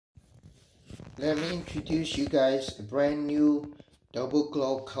let me introduce you guys a brand new double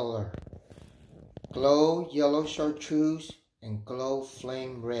glow color. Glow yellow chartreuse and glow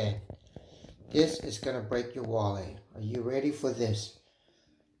flame red. This is gonna break your wallet. Are you ready for this?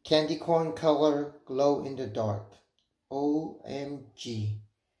 Candy corn color, glow in the dark. OMG.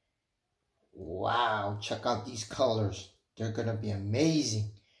 Wow, check out these colors. They're gonna be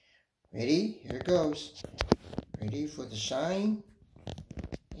amazing. Ready? Here it goes. Ready for the shine?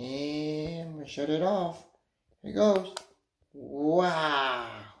 And I'm gonna shut it off. Here it goes. Wow.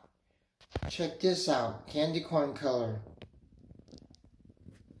 Check this out. Candy corn color.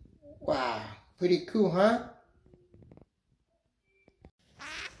 Wow. Pretty cool, huh?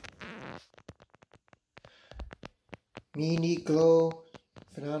 Mini glow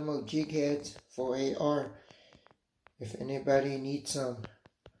Phil-Nomenal jig heads for AR. If anybody needs some.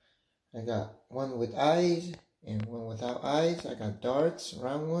 I got one with eyes and one without eyes. I got darts,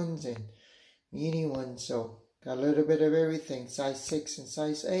 round ones, and mini ones. So got a little bit of everything. Size 6 and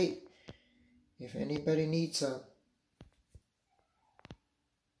size 8. If anybody needs some.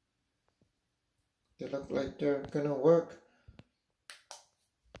 They look like they're gonna work.